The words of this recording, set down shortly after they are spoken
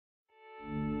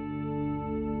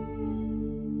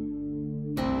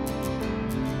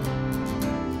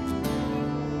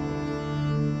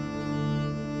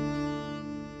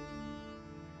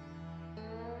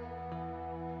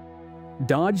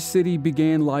Dodge City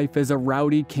began life as a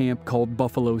rowdy camp called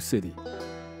Buffalo City.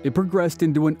 It progressed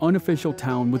into an unofficial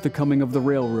town with the coming of the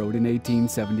railroad in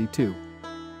 1872.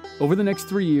 Over the next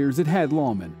 3 years, it had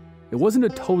lawmen. It wasn't a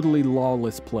totally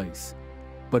lawless place,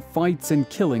 but fights and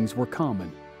killings were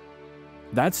common.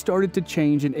 That started to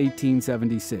change in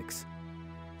 1876.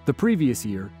 The previous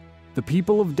year, the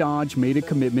people of Dodge made a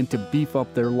commitment to beef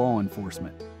up their law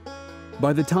enforcement.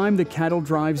 By the time the cattle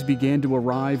drives began to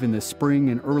arrive in the spring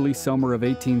and early summer of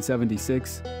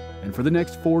 1876, and for the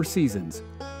next 4 seasons,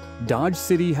 Dodge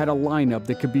City had a lineup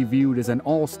that could be viewed as an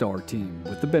all-star team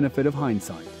with the benefit of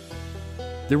hindsight.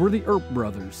 There were the Earp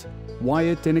brothers,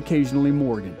 Wyatt and occasionally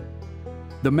Morgan,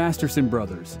 the Masterson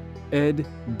brothers, Ed,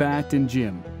 Bat, and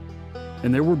Jim,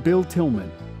 and there were Bill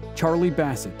Tillman, Charlie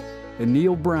Bassett, and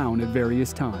Neil Brown at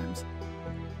various times.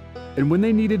 And when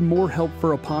they needed more help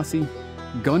for a posse,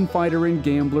 gunfighter and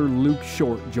gambler Luke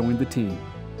Short joined the team.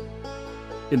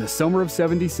 In the summer of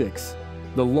 '76,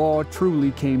 the law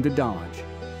truly came to Dodge.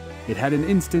 It had an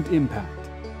instant impact,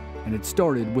 and it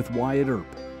started with Wyatt Earp.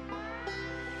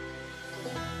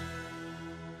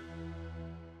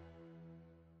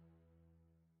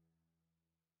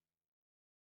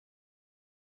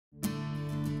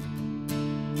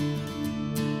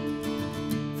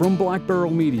 From Black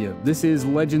Barrel Media, this is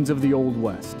Legends of the Old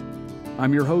West.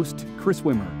 I'm your host, Chris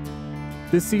Wimmer.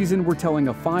 This season, we're telling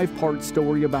a 5-part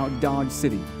story about Dodge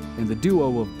City and the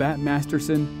duo of Bat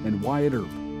Masterson and Wyatt Earp.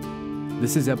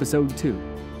 This is Episode 2,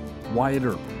 Wyatt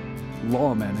Earp,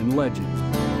 Lawman and Legend.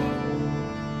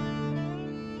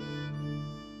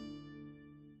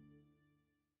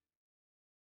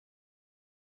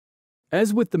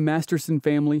 As with the Masterson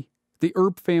family, the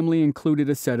Earp family included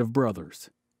a set of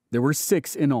brothers. There were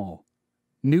 6 in all: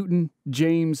 Newton,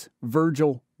 James,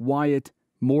 Virgil, Wyatt,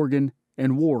 Morgan,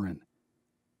 and Warren.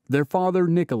 Their father,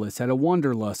 Nicholas, had a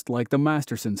wanderlust like the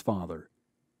Mastersons' father.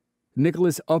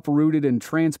 Nicholas uprooted and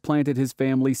transplanted his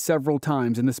family several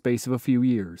times in the space of a few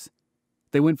years.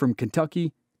 They went from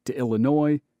Kentucky to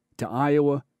Illinois to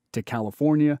Iowa to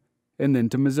California and then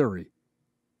to Missouri.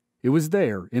 It was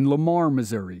there, in Lamar,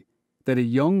 Missouri, that a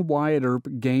young Wyatt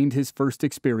Earp gained his first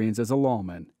experience as a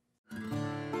lawman.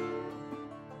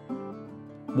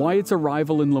 Wyatt's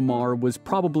arrival in Lamar was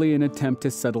probably an attempt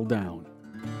to settle down.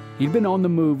 He'd been on the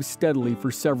move steadily for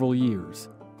several years.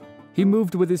 He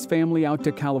moved with his family out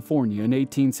to California in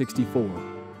 1864,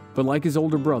 but like his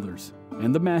older brothers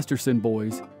and the Masterson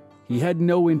boys, he had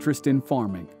no interest in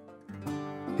farming.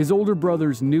 His older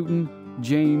brothers Newton,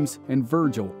 James, and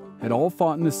Virgil had all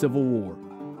fought in the Civil War.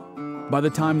 By the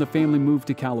time the family moved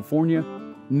to California,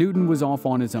 Newton was off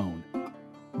on his own.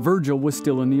 Virgil was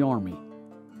still in the Army.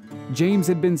 James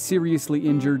had been seriously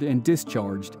injured and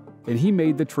discharged, and he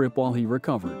made the trip while he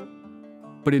recovered.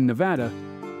 But in Nevada,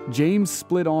 James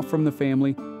split off from the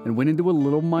family and went into a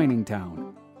little mining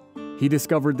town. He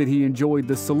discovered that he enjoyed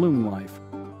the saloon life,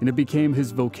 and it became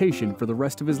his vocation for the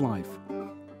rest of his life.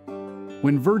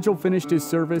 When Virgil finished his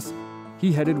service,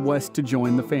 he headed west to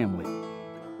join the family.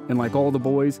 And like all the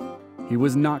boys, he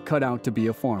was not cut out to be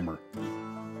a farmer.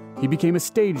 He became a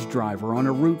stage driver on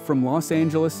a route from Los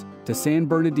Angeles to San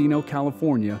Bernardino,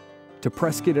 California, to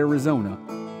Prescott, Arizona,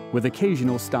 with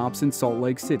occasional stops in Salt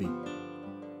Lake City.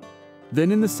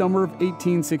 Then in the summer of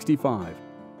 1865,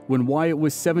 when Wyatt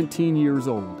was 17 years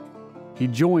old, he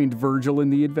joined Virgil in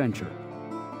the adventure.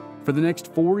 For the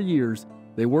next 4 years,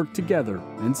 they worked together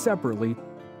and separately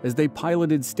as they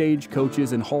piloted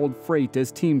stagecoaches and hauled freight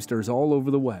as teamsters all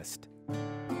over the West.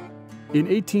 In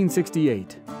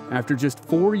 1868, after just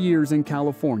 4 years in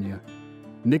California,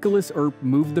 Nicholas Earp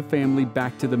moved the family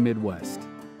back to the Midwest.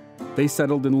 They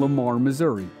settled in Lamar,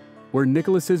 Missouri, where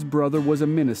Nicholas's brother was a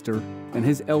minister and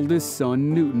his eldest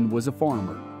son, Newton, was a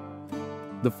farmer.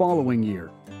 The following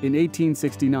year, in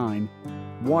 1869,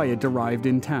 Wyatt arrived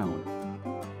in town.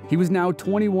 He was now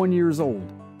 21 years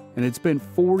old and had spent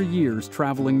 4 years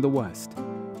traveling the West.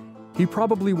 He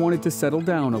probably wanted to settle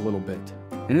down a little bit,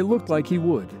 and it looked like he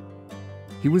would.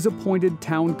 He was appointed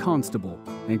town constable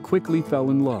and quickly fell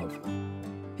in love.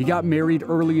 He got married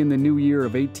early in the new year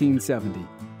of 1870,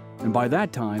 and by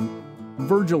that time,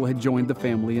 Virgil had joined the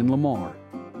family in Lamar.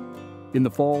 In the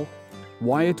fall,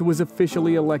 Wyatt was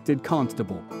officially elected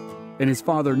constable, and his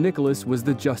father Nicholas was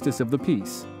the justice of the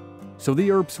peace, so the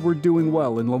Earps were doing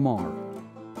well in Lamar.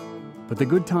 But the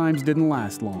good times didn't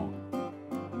last long.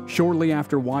 Shortly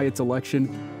after Wyatt's election,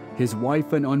 his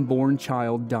wife and unborn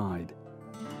child died.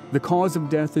 The cause of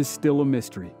death is still a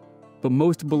mystery, but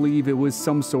most believe it was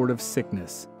some sort of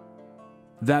sickness.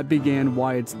 That began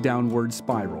Wyatt's downward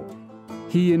spiral.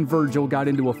 He and Virgil got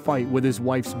into a fight with his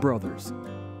wife's brothers.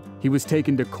 He was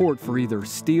taken to court for either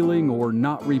stealing or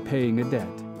not repaying a debt.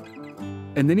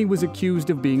 and then he was accused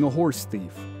of being a horse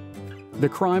thief. The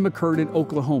crime occurred in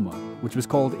Oklahoma, which was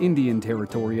called Indian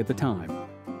Territory at the time.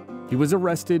 He was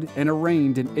arrested and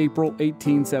arraigned in April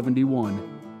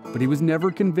 1871, but he was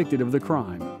never convicted of the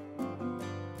crime.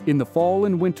 In the fall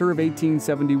and winter of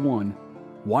 1871,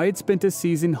 Wyatt spent a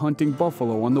season hunting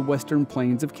buffalo on the western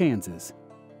plains of Kansas,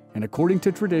 and according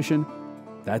to tradition,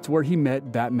 that's where he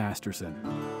met Bat Masterson.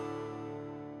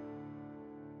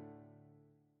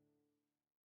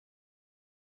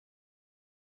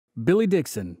 Billy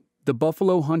Dixon, the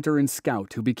buffalo hunter and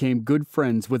scout who became good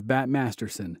friends with Bat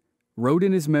Masterson, wrote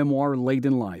in his memoir late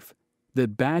in life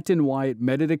that Bat and Wyatt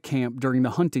met at a camp during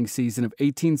the hunting season of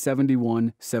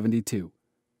 1871-72.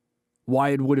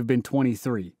 Wyatt would have been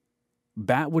 23.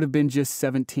 Bat would have been just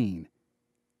 17.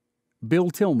 Bill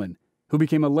Tillman, who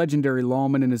became a legendary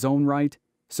lawman in his own right,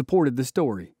 supported the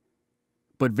story.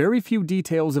 But very few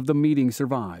details of the meeting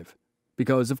survive,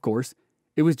 because, of course,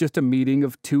 it was just a meeting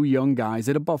of two young guys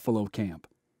at a buffalo camp.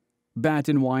 Bat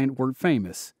and Wyatt weren't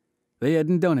famous. They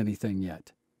hadn't done anything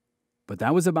yet. But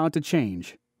that was about to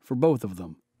change for both of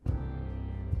them.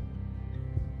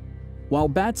 While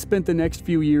Bat spent the next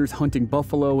few years hunting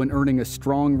buffalo and earning a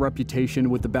strong reputation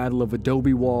with the Battle of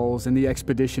Adobe Walls and the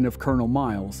expedition of Colonel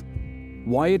Miles,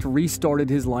 Wyatt restarted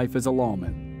his life as a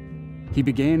lawman. He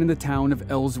began in the town of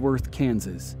Ellsworth,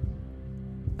 Kansas.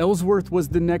 Ellsworth was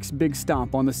the next big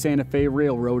stop on the Santa Fe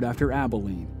Railroad after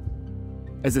Abilene.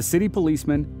 As a city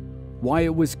policeman,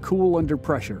 Wyatt was cool under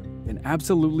pressure and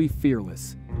absolutely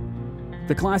fearless.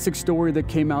 The classic story that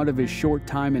came out of his short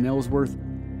time in Ellsworth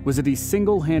was that he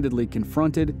single-handedly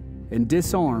confronted and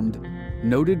disarmed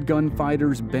noted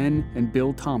gunfighters Ben and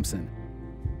Bill Thompson,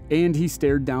 and he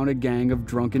stared down a gang of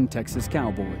drunken Texas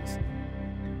cowboys.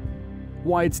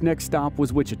 Wyatt's next stop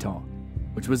was Wichita,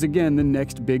 which was again the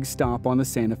next big stop on the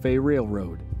Santa Fe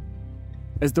Railroad.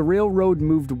 As the railroad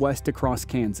moved west across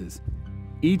Kansas,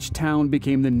 each town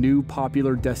became the new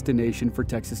popular destination for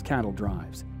Texas cattle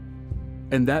drives.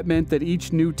 And that meant that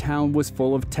each new town was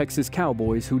full of Texas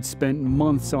cowboys who'd spent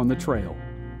months on the trail.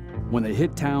 When they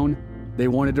hit town, they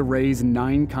wanted to raise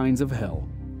 9 kinds of hell.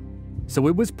 So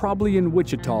it was probably in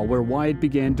Wichita where Wyatt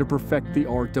began to perfect the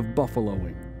art of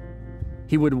buffaloing.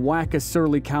 He would whack a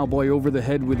surly cowboy over the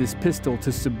head with his pistol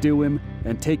to subdue him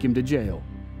and take him to jail.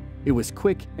 It was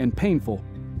quick and painful,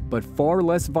 but far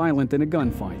less violent than a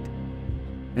gunfight.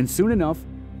 And soon enough,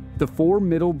 the 4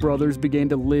 middle brothers began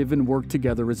to live and work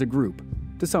together as a group,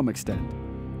 to some extent.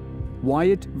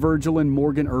 Wyatt, Virgil, and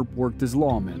Morgan Earp worked as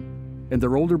lawmen, and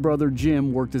their older brother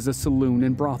Jim worked as a saloon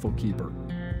and brothel keeper.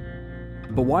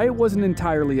 But Wyatt wasn't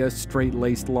entirely a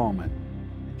straight-laced lawman.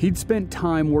 He'd spent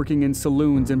time working in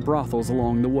saloons and brothels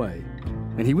along the way,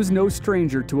 and he was no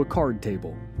stranger to a card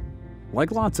table.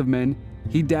 Like lots of men,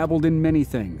 he dabbled in many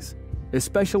things,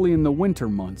 especially in the winter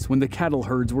months when the cattle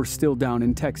herds were still down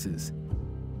in Texas.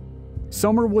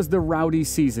 Summer was the rowdy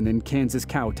season in Kansas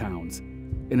cow towns,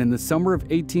 and in the summer of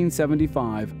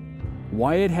 1875,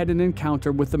 Wyatt had an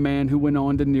encounter with the man who went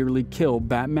on to nearly kill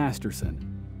Bat Masterson.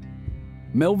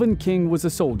 Melvin King was a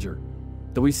soldier,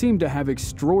 though he seemed to have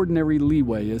extraordinary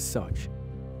leeway as such.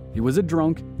 He was a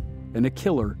drunk and a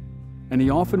killer, and he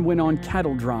often went on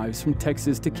cattle drives from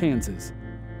Texas to Kansas.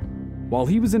 While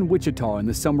he was in Wichita in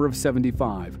the summer of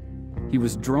 '75, he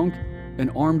was drunk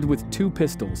and armed with 2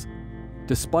 pistols,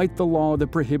 despite the law that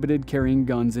prohibited carrying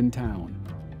guns in town.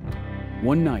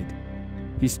 One night,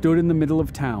 he stood in the middle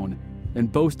of town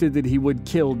and boasted that he would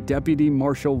kill Deputy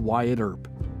Marshal Wyatt Earp.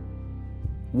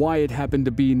 Wyatt happened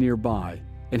to be nearby,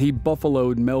 and he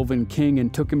buffaloed Melvin King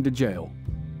and took him to jail.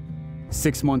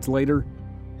 6 months later,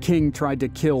 King tried to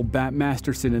kill Bat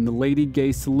Masterson in the Lady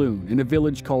Gay Saloon in a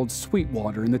village called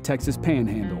Sweetwater in the Texas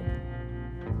Panhandle.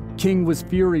 King was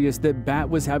furious that Bat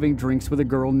was having drinks with a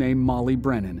girl named Molly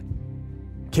Brennan.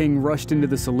 King rushed into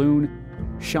the saloon,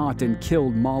 shot and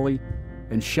killed Molly,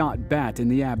 and shot Bat in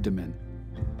the abdomen.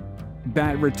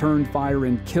 Bat returned fire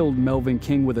and killed Melvin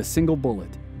King with a single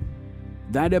bullet.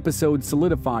 That episode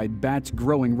solidified Bat's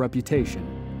growing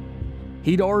reputation.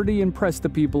 He'd already impressed the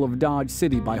people of Dodge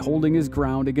City by holding his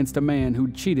ground against a man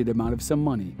who'd cheated him out of some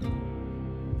money.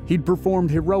 He'd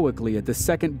performed heroically at the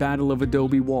Second Battle of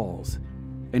Adobe Walls,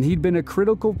 and he'd been a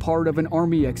critical part of an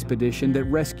army expedition that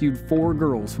rescued 4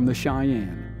 girls from the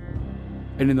Cheyenne.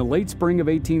 And in the late spring of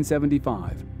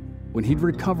 1875, when he'd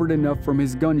recovered enough from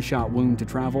his gunshot wound to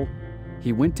travel,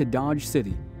 he went to Dodge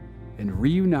City and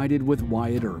reunited with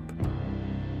Wyatt Earp.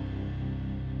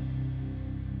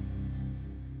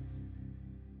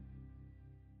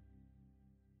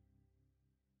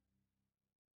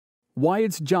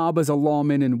 Wyatt's job as a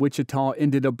lawman in Wichita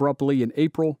ended abruptly in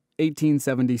April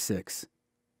 1876.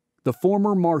 The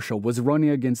former marshal was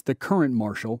running against the current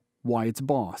marshal, Wyatt's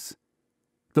boss.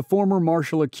 The former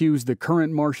marshal accused the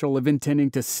current marshal of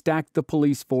intending to stack the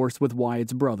police force with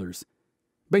Wyatt's brothers,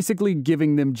 basically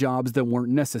giving them jobs that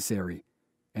weren't necessary,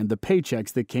 and the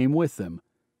paychecks that came with them.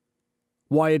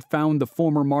 Wyatt found the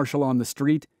former marshal on the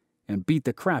street and beat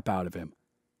the crap out of him.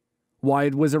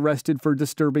 Wyatt was arrested for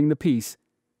disturbing the peace,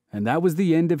 and that was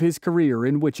the end of his career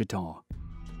in Wichita.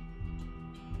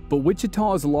 But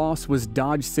Wichita's loss was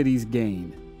Dodge City's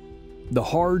gain. The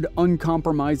hard,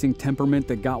 uncompromising temperament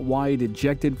that got Wyatt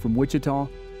ejected from Wichita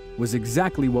was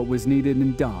exactly what was needed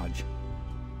in Dodge.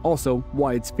 Also,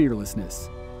 Wyatt's fearlessness.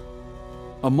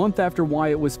 A month after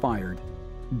Wyatt was fired,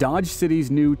 Dodge City's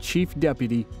new chief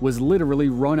deputy was literally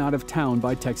run out of town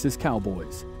by Texas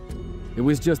cowboys. It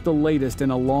was just the latest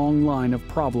in a long line of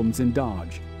problems in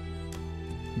Dodge.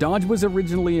 Dodge was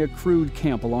originally a crude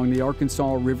camp along the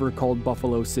Arkansas River called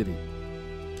Buffalo City.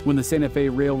 When the Santa Fe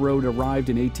Railroad arrived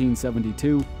in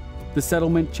 1872, the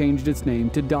settlement changed its name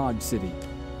to Dodge City,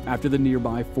 after the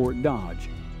nearby Fort Dodge.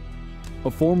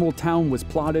 A formal town was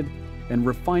plotted, and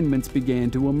refinements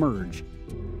began to emerge.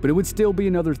 But it would still be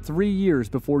another 3 years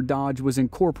before Dodge was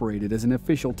incorporated as an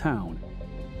official town.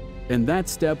 And that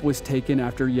step was taken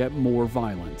after yet more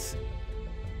violence.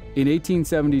 In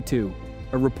 1872,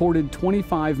 a reported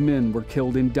 25 men were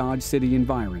killed in Dodge City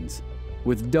environs,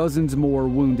 with dozens more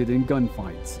wounded in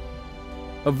gunfights.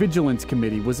 A vigilance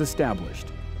committee was established,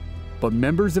 but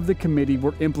members of the committee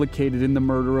were implicated in the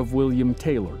murder of William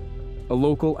Taylor, a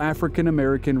local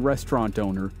African-American restaurant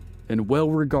owner and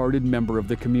well-regarded member of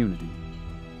the community.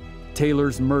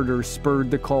 Taylor's murder spurred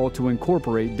the call to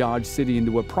incorporate Dodge City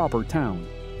into a proper town,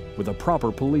 with a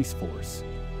proper police force.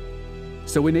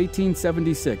 So in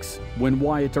 1876, when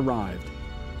Wyatt arrived,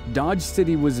 Dodge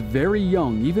City was very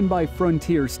young even by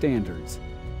frontier standards.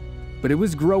 But it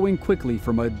was growing quickly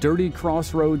from a dirty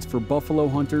crossroads for buffalo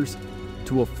hunters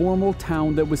to a formal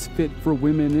town that was fit for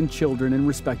women and children and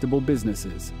respectable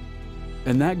businesses.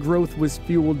 And that growth was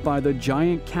fueled by the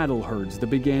giant cattle herds that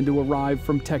began to arrive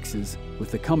from Texas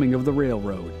with the coming of the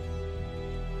railroad.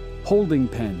 Holding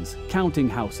pens, counting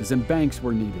houses, and banks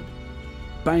were needed.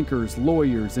 Bankers,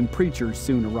 lawyers, and preachers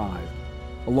soon arrived,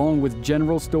 along with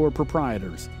general store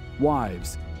proprietors,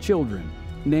 wives, children,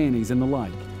 nannies, and the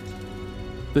like.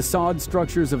 The sod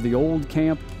structures of the old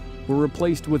camp were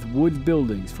replaced with wood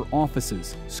buildings for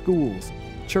offices, schools,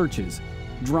 churches,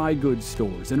 dry goods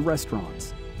stores, and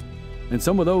restaurants. And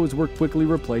some of those were quickly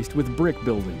replaced with brick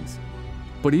buildings.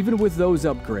 But even with those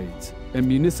upgrades, and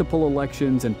municipal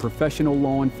elections and professional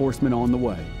law enforcement on the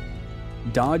way,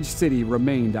 Dodge City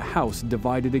remained a house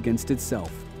divided against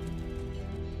itself.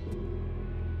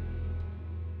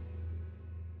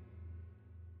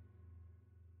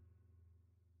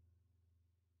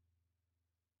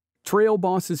 Trail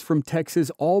bosses from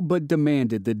Texas all but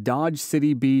demanded that Dodge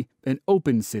City be an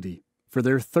open city for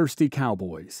their thirsty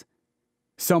cowboys.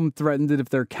 Some threatened that if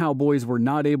their cowboys were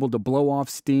not able to blow off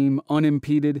steam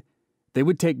unimpeded, they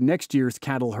would take next year's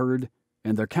cattle herd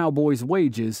and their cowboys'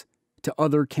 wages to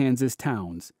other Kansas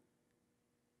towns.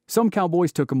 Some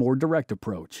cowboys took a more direct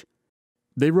approach.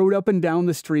 They rode up and down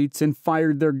the streets and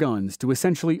fired their guns to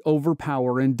essentially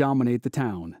overpower and dominate the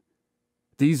town.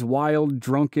 These wild,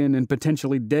 drunken, and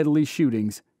potentially deadly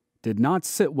shootings did not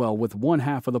sit well with one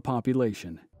half of the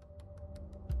population.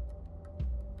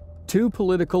 Two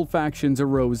political factions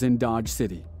arose in Dodge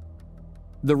City.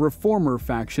 The Reformer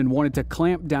faction wanted to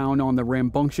clamp down on the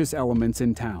rambunctious elements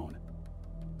in town.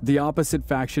 The opposite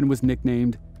faction was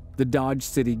nicknamed the Dodge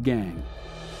City Gang.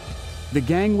 The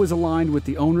gang was aligned with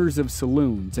the owners of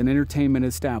saloons and entertainment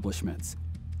establishments,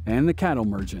 and the cattle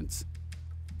merchants.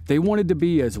 They wanted to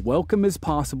be as welcome as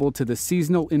possible to the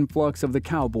seasonal influx of the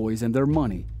cowboys and their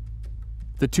money.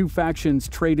 The two factions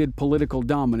traded political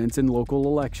dominance in local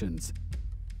elections,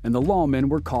 and the lawmen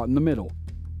were caught in the middle.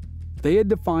 They had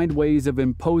to find ways of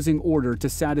imposing order to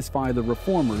satisfy the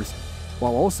reformers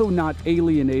while also not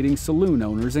alienating saloon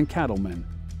owners and cattlemen.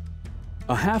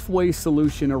 A halfway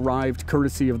solution arrived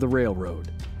courtesy of the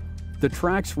railroad. The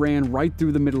tracks ran right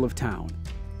through the middle of town,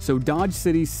 so Dodge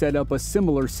City set up a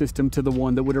similar system to the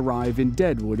one that would arrive in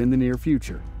Deadwood in the near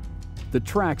future. The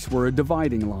tracks were a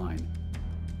dividing line.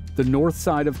 The north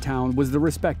side of town was the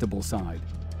respectable side.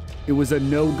 It was a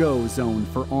no-go zone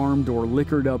for armed or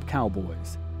liquored-up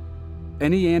cowboys.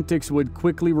 Any antics would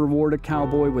quickly reward a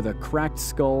cowboy with a cracked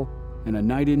skull and a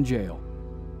night in jail.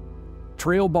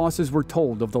 Trail bosses were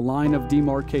told of the line of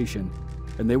demarcation,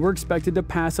 and they were expected to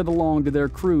pass it along to their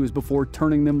crews before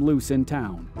turning them loose in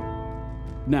town.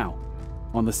 Now,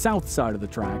 on the south side of the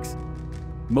tracks,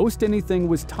 most anything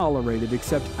was tolerated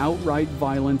except outright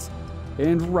violence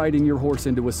and riding your horse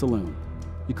into a saloon.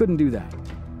 You couldn't do that.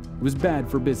 It was bad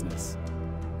for business.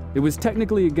 It was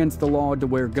technically against the law to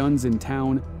wear guns in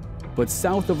town, but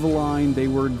south of the line they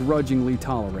were grudgingly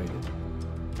tolerated.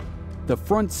 The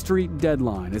Front Street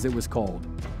Deadline, as it was called,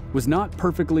 was not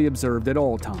perfectly observed at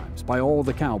all times by all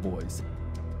the cowboys,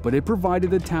 but it provided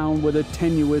the town with a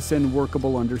tenuous and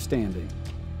workable understanding.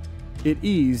 It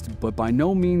eased, but by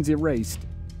no means erased,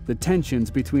 the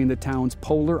tensions between the town's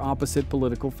polar opposite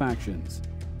political factions.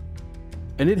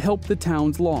 And it helped the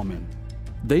town's lawmen.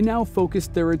 They now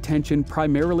focused their attention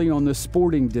primarily on the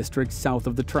sporting district south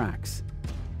of the tracks.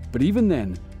 But even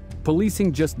then,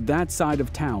 policing just that side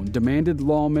of town demanded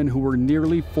lawmen who were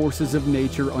nearly forces of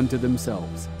nature unto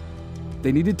themselves.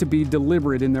 They needed to be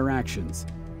deliberate in their actions.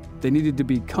 They needed to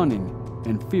be cunning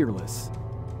and fearless.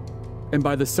 And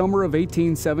by the summer of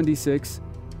 1876,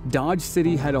 Dodge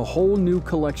City had a whole new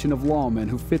collection of lawmen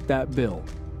who fit that bill,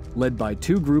 led by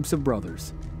two groups of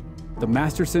brothers. The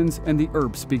Mastersons and the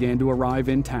Earps began to arrive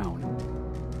in town.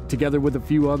 Together with a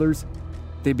few others,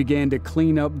 they began to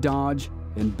clean up Dodge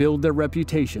and build their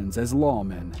reputations as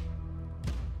lawmen.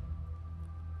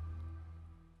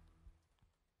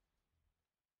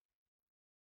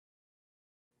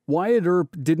 Wyatt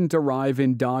Earp didn't arrive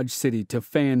in Dodge City to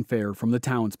fanfare from the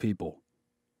townspeople.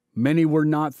 Many were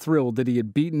not thrilled that he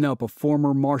had beaten up a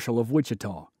former marshal of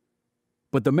Wichita.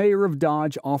 But the mayor of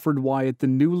Dodge offered Wyatt the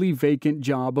newly vacant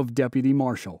job of deputy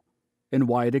marshal, and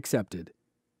Wyatt accepted.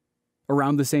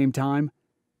 Around the same time,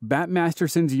 Bat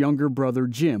Masterson's younger brother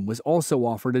Jim was also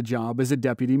offered a job as a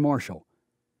deputy marshal.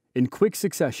 In quick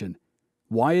succession,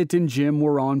 Wyatt and Jim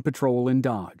were on patrol in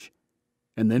Dodge,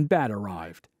 and then Bat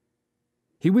arrived.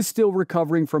 He was still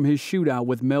recovering from his shootout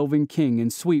with Melvin King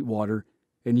in Sweetwater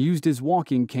and used his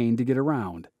walking cane to get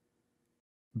around.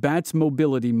 Bat's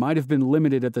mobility might have been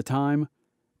limited at the time,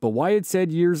 but Wyatt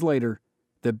said years later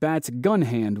that Bat's gun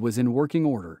hand was in working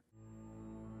order.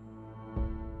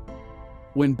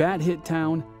 When Bat hit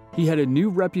town, he had a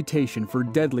new reputation for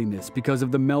deadliness because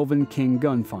of the Melvin King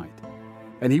gunfight,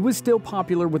 and he was still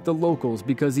popular with the locals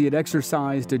because he had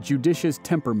exercised a judicious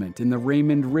temperament in the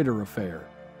Raymond Ritter affair.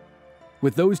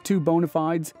 With those two bona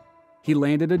fides, he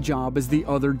landed a job as the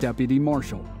other deputy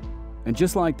marshal, and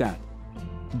just like that,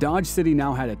 Dodge City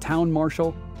now had a town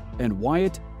marshal and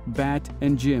Wyatt, Bat,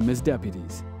 and Jim as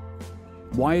deputies.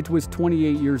 Wyatt was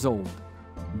 28 years old,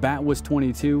 Bat was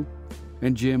 22,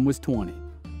 and Jim was 20.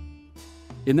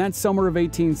 In that summer of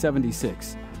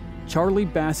 1876, Charlie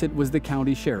Bassett was the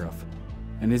county sheriff,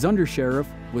 and his undersheriff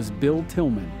was Bill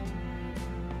Tillman.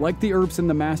 Like the Earps and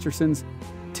the Mastersons,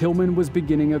 Tillman was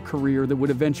beginning a career that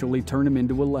would eventually turn him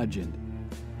into a legend.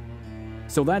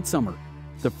 So that summer,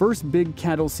 the first big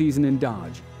cattle season in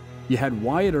Dodge, you had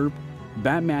Wyatt Earp,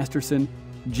 Bat Masterson,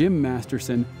 Jim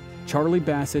Masterson, Charlie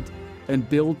Bassett, and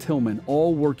Bill Tillman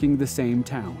all working the same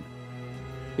town.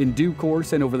 In due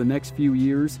course and over the next few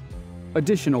years,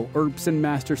 additional Earps and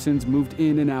Mastersons moved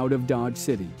in and out of Dodge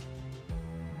City.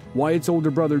 Wyatt's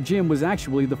older brother Jim was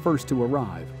actually the first to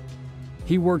arrive.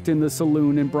 He worked in the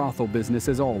saloon and brothel business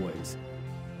as always.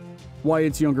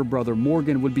 Wyatt's younger brother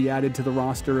Morgan would be added to the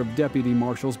roster of deputy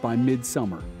marshals by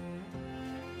midsummer.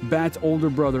 Bat's older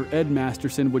brother Ed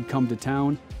Masterson would come to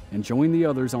town and join the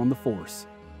others on the force.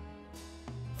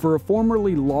 For a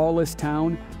formerly lawless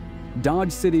town,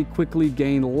 Dodge City quickly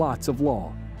gained lots of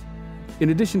law.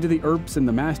 In addition to the Earps and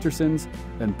the Mastersons,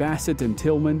 and Bassett and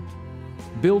Tillman,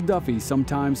 Bill Duffy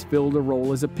sometimes filled a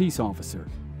role as a peace officer,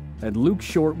 and Luke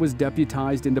Short was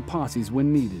deputized into posses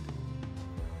when needed.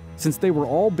 Since they were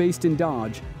all based in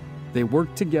Dodge, they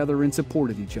worked together and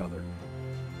supported each other.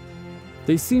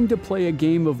 They seemed to play a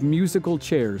game of musical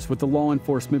chairs with the law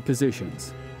enforcement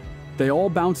positions. They all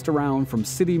bounced around from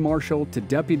city marshal to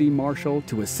deputy marshal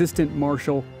to assistant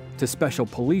marshal to special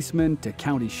policeman to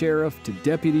county sheriff to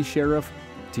deputy sheriff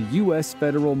to U.S.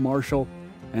 federal marshal,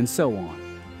 and so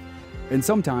on. And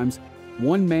sometimes,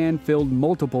 one man filled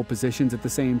multiple positions at the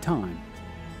same time.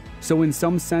 So in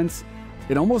some sense,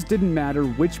 it almost didn't matter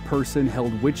which person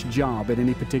held which job at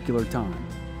any particular time.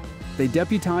 They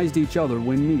deputized each other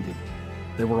when needed.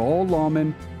 They were all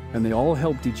lawmen, and they all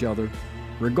helped each other,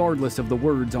 regardless of the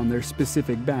words on their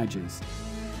specific badges.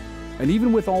 And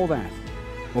even with all that,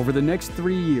 over the next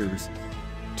 3 years,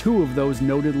 two of those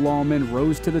noted lawmen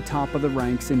rose to the top of the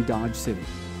ranks in Dodge City: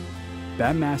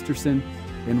 Bat Masterson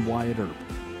and Wyatt Earp.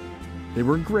 They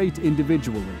were great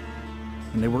individually,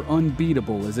 and they were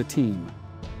unbeatable as a team.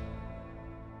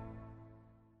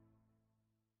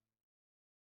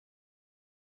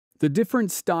 The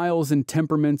different styles and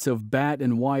temperaments of Bat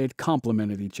and Wyatt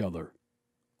complemented each other.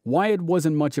 Wyatt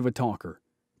wasn't much of a talker,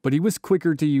 but he was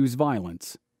quicker to use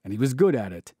violence, and he was good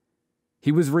at it.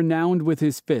 He was renowned with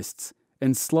his fists,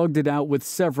 and slugged it out with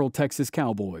several Texas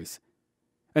cowboys.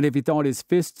 And if he thought his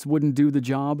fists wouldn't do the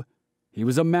job, he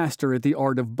was a master at the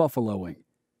art of buffaloing.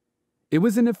 It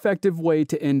was an effective way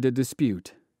to end a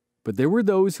dispute, but there were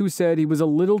those who said he was a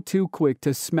little too quick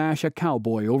to smash a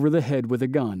cowboy over the head with a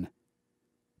gun.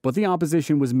 But the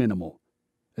opposition was minimal,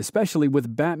 especially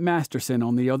with Bat Masterson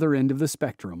on the other end of the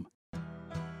spectrum.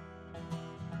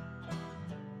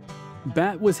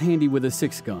 Bat was handy with a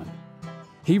 6-gun.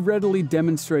 He readily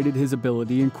demonstrated his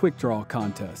ability in quick-draw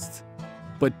contests,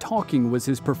 but talking was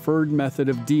his preferred method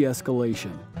of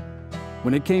de-escalation.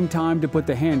 When it came time to put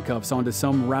the handcuffs onto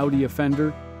some rowdy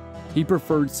offender, he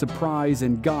preferred surprise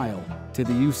and guile to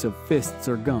the use of fists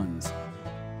or guns.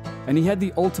 And he had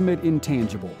the ultimate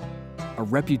intangible, a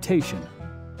reputation.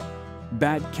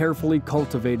 Bat carefully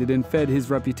cultivated and fed his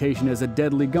reputation as a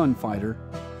deadly gunfighter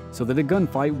so that a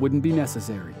gunfight wouldn't be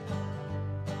necessary.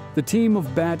 The team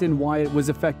of Bat and Wyatt was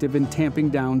effective in tamping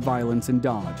down violence in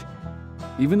Dodge,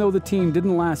 even though the team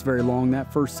didn't last very long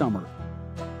that first summer.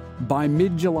 By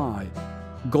mid-July,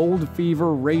 gold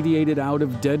fever radiated out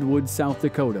of Deadwood, South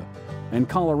Dakota, and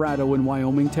Colorado and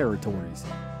Wyoming territories.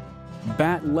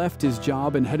 Bat left his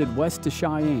job and headed west to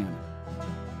Cheyenne.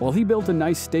 While he built a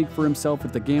nice stake for himself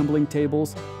at the gambling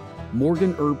tables,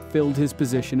 Morgan Earp filled his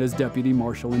position as deputy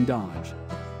marshal in Dodge.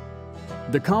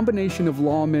 The combination of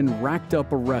lawmen racked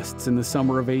up arrests in the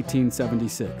summer of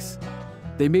 1876.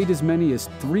 They made as many as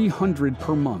 300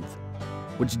 per month,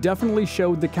 which definitely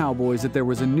showed the cowboys that there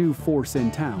was a new force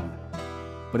in town.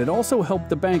 But it also helped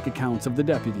the bank accounts of the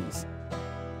deputies.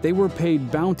 They were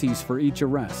paid bounties for each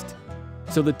arrest,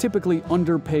 so the typically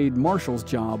underpaid marshal's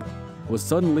job was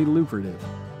suddenly lucrative.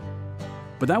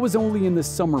 But that was only in the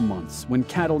summer months when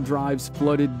cattle drives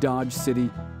flooded Dodge City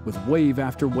with wave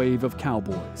after wave of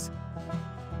cowboys.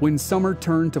 When summer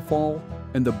turned to fall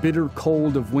and the bitter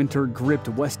cold of winter gripped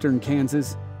western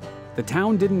Kansas, the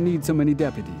town didn't need so many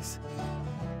deputies.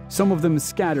 Some of them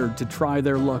scattered to try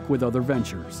their luck with other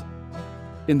ventures.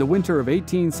 In the winter of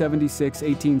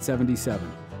 1876-1877,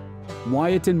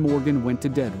 Wyatt and Morgan went to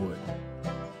Deadwood.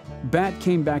 Bat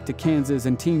came back to Kansas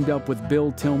and teamed up with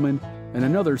Bill Tillman and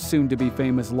another soon-to-be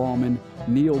famous lawman,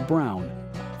 Neil Brown,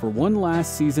 for one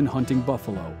last season hunting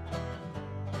buffalo.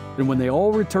 And when they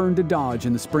all returned to Dodge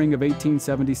in the spring of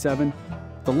 1877,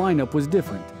 the lineup was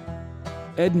different.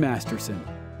 Ed Masterson,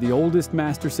 the oldest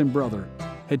Masterson brother,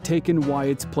 had taken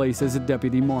Wyatt's place as a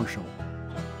deputy marshal.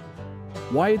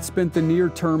 Wyatt spent the near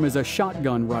term as a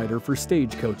shotgun rider for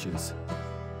stagecoaches.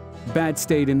 Bat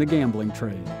stayed in the gambling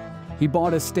trade. He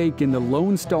bought a stake in the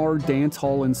Lone Star Dance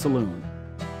Hall and Saloon.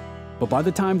 But by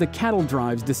the time the cattle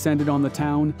drives descended on the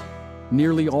town,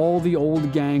 nearly all the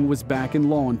old gang was back in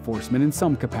law enforcement in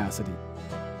some capacity.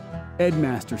 Ed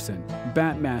Masterson,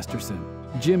 Bat Masterson,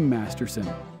 Jim Masterson,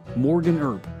 Morgan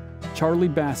Earp, Charlie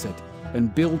Bassett,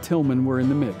 and Bill Tillman were in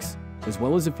the mix, as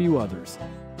well as a few others.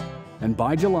 And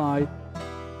by July,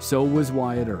 so was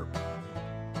Wyatt Earp.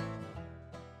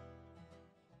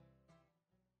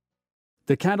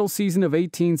 The cattle season of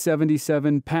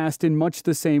 1877 passed in much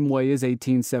the same way as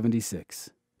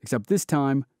 1876, except this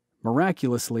time,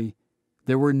 miraculously,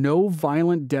 there were no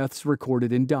violent deaths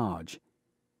recorded in Dodge.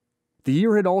 The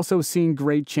year had also seen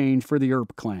great change for the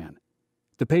Earp clan.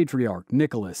 The patriarch,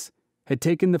 Nicholas, had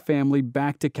taken the family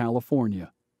back to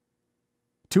California.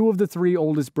 Two of the three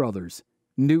oldest brothers,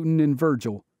 Newton and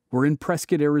Virgil, were in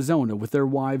Prescott, Arizona with their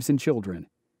wives and children.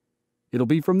 It'll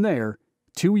be from there,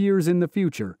 2 years in the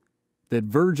future, that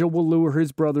Virgil will lure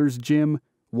his brothers Jim,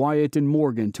 Wyatt, and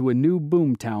Morgan to a new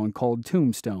boomtown called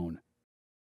Tombstone.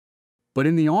 But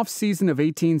in the off-season of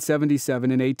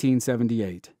 1877 and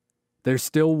 1878, there's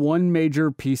still one major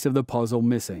piece of the puzzle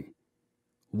missing.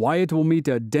 Wyatt will meet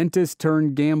a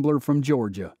dentist-turned-gambler from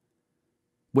Georgia.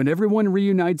 When everyone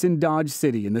reunites in Dodge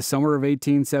City in the summer of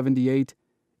 1878,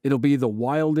 it'll be the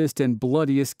wildest and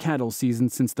bloodiest cattle season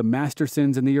since the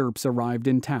Mastersons and the Earps arrived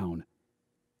in town.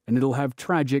 And it'll have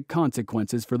tragic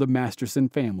consequences for the Masterson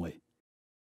family.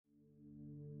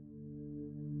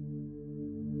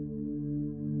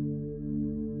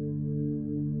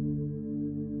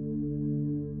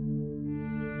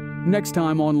 Next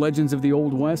time on Legends of the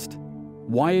Old West,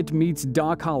 Wyatt meets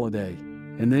Doc Holliday,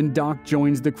 and then Doc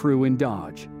joins the crew in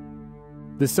Dodge.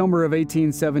 The summer of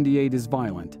 1878 is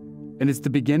violent, and it's the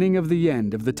beginning of the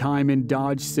end of the time in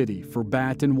Dodge City for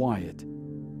Bat and Wyatt.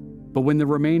 But when the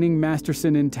remaining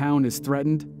Masterson in town is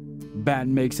threatened, Bat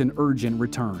makes an urgent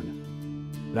return.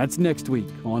 That's next week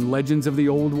on Legends of the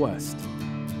Old West.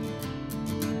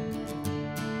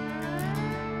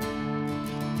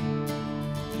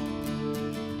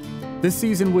 This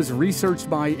season was researched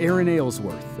by Aaron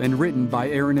Aylesworth and written by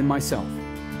Aaron and myself.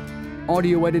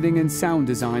 Audio editing and sound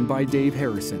design by Dave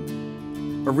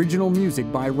Harrison. Original music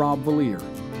by Rob Valier.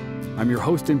 I'm your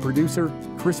host and producer,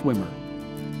 Chris Wimmer.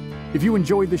 If you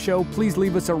enjoyed the show, please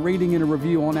leave us a rating and a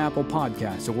review on Apple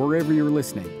Podcasts or wherever you're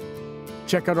listening.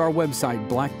 Check out our website,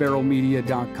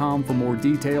 blackbarrelmedia.com, for more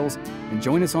details, and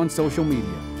join us on social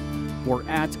media. We're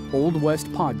at Old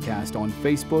West Podcast on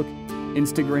Facebook,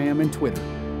 Instagram, and Twitter.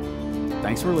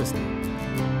 Thanks for listening.